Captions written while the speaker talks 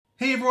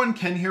Hey everyone,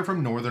 Ken here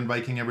from Northern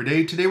Viking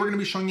Everyday. Today we're going to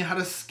be showing you how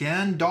to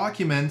scan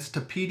documents to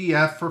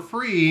PDF for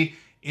free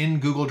in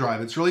Google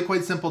Drive. It's really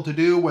quite simple to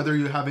do, whether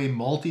you have a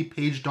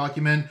multi-page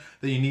document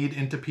that you need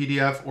into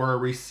PDF or a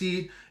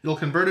receipt, it'll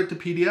convert it to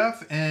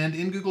PDF, and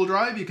in Google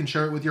Drive you can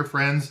share it with your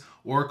friends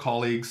or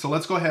colleagues. So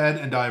let's go ahead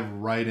and dive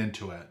right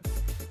into it.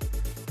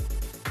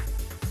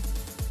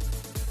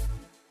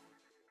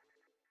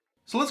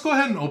 So let's go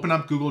ahead and open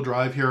up Google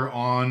Drive here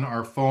on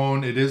our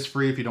phone. It is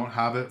free if you don't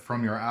have it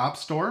from your app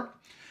store.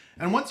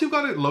 And once you've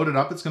got it loaded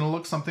up, it's going to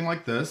look something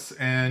like this.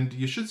 And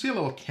you should see a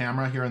little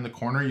camera here in the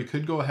corner. You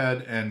could go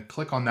ahead and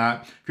click on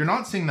that. If you're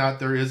not seeing that,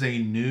 there is a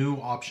new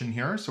option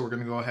here. So we're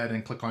going to go ahead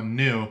and click on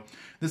new.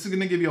 This is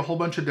going to give you a whole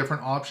bunch of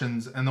different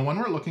options. And the one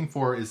we're looking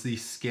for is the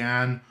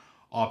scan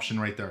option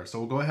right there. So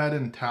we'll go ahead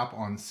and tap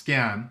on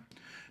scan.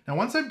 Now,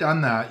 once I've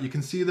done that, you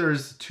can see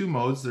there's two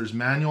modes. There's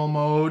manual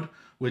mode,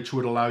 which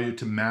would allow you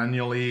to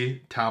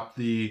manually tap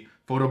the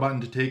photo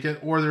button to take it,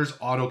 or there's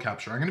auto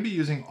capture. I'm going to be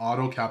using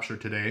auto capture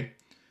today.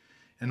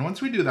 And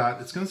once we do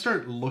that, it's going to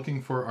start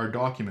looking for our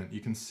document. You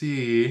can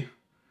see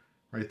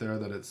right there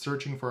that it's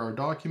searching for our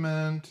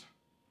document.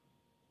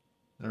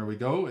 There we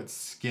go. It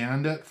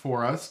scanned it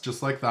for us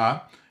just like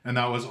that. And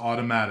that was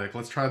automatic.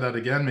 Let's try that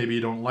again. Maybe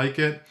you don't like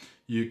it.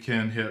 You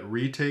can hit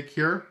retake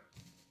here.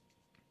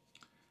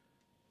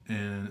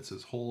 And it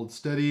says hold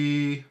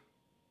steady.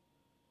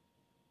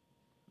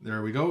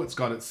 There we go. It's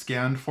got it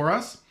scanned for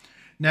us.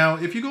 Now,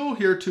 if you go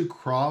here to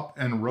crop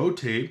and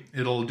rotate,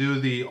 it'll do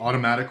the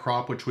automatic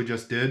crop, which we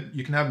just did.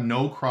 You can have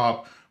no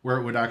crop where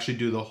it would actually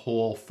do the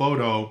whole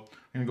photo. I'm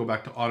gonna go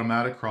back to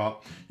automatic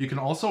crop. You can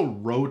also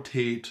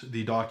rotate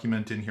the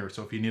document in here.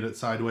 So if you need it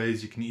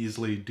sideways, you can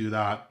easily do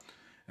that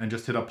and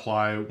just hit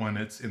apply when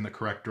it's in the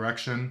correct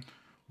direction.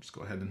 Just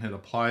go ahead and hit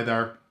apply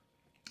there.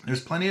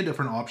 There's plenty of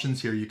different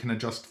options here. You can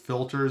adjust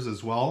filters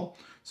as well.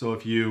 So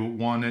if you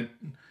want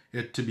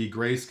it to be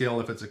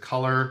grayscale, if it's a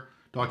color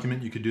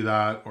document, you could do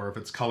that, or if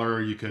it's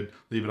color, you could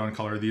leave it on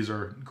color. These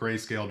are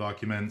grayscale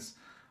documents.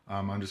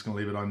 I'm just gonna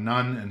leave it on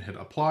none and hit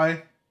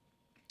apply.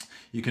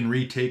 You can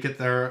retake it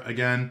there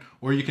again,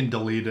 or you can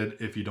delete it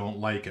if you don't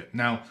like it.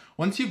 Now,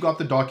 once you've got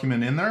the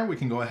document in there, we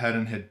can go ahead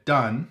and hit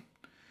done,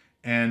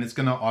 and it's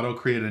gonna auto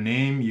create a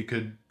name. You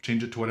could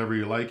change it to whatever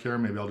you like here.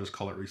 Maybe I'll just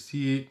call it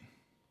receipt.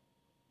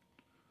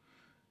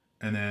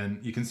 And then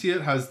you can see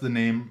it has the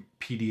name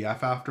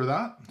PDF after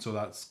that. So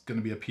that's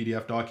gonna be a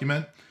PDF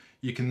document.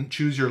 You can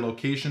choose your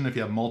location if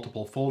you have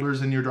multiple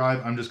folders in your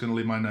drive. I'm just going to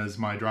leave mine as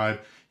my drive.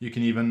 You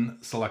can even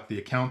select the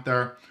account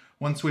there.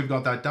 Once we've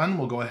got that done,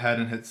 we'll go ahead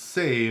and hit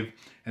save,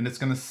 and it's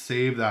going to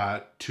save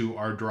that to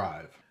our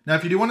drive. Now,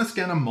 if you do want to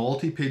scan a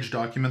multi-page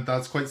document,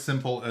 that's quite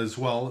simple as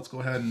well. Let's go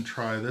ahead and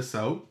try this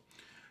out.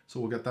 So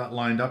we'll get that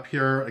lined up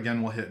here.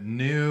 Again, we'll hit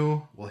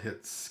new, we'll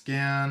hit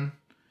scan,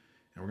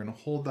 and we're going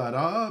to hold that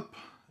up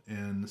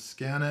and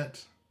scan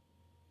it.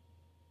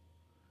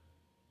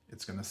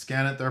 It's going to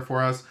scan it there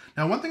for us.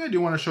 Now, one thing I do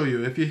want to show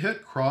you, if you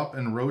hit crop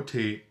and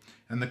rotate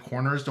and the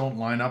corners don't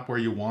line up where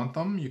you want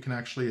them, you can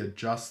actually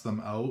adjust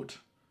them out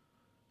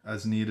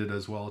as needed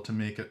as well to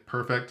make it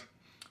perfect.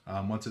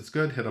 Once it's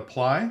good, hit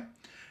apply.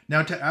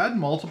 Now, to add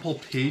multiple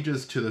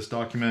pages to this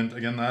document,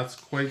 again, that's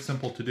quite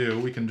simple to do.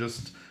 We can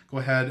just go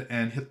ahead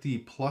and hit the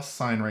plus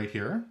sign right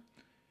here,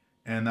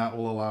 and that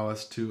will allow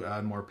us to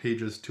add more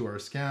pages to our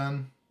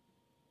scan.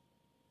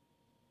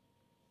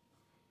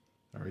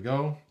 There we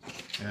go.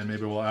 And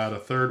maybe we'll add a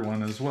third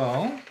one as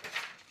well.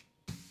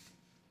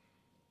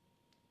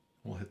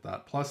 We'll hit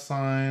that plus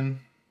sign.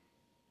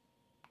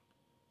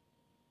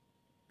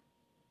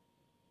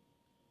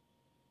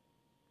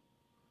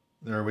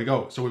 There we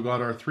go. So we've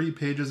got our 3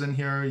 pages in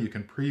here. You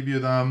can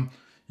preview them.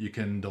 You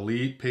can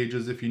delete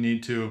pages if you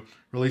need to.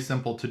 Really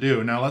simple to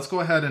do. Now let's go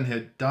ahead and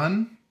hit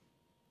done.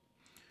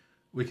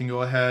 We can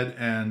go ahead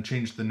and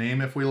change the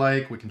name if we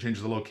like. We can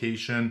change the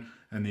location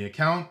and the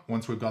account.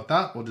 Once we've got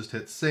that, we'll just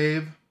hit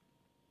save.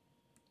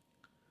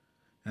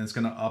 And it's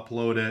going to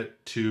upload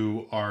it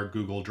to our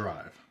Google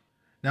Drive.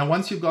 Now,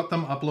 once you've got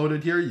them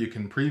uploaded here, you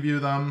can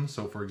preview them.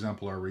 So for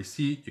example, our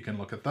receipt, you can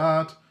look at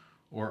that,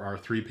 or our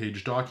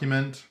 3-page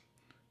document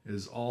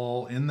is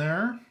all in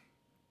there.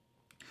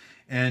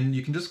 And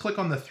you can just click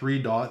on the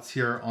 3 dots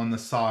here on the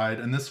side,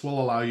 and this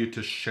will allow you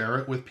to share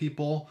it with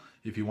people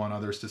if you want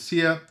others to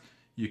see it.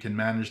 You can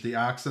manage the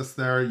access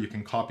there. You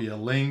can copy a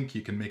link.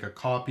 You can make a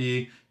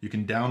copy. You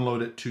can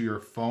download it to your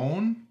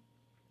phone.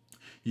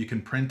 You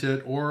can print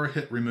it or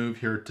hit remove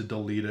here to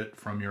delete it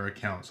from your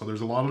account. So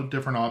there's a lot of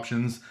different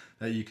options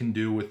that you can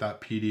do with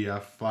that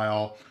PDF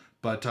file,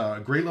 but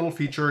a great little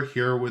feature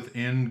here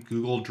within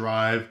Google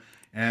Drive.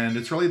 And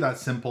it's really that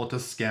simple to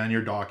scan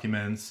your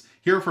documents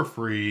here for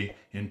free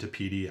into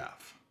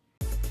PDF.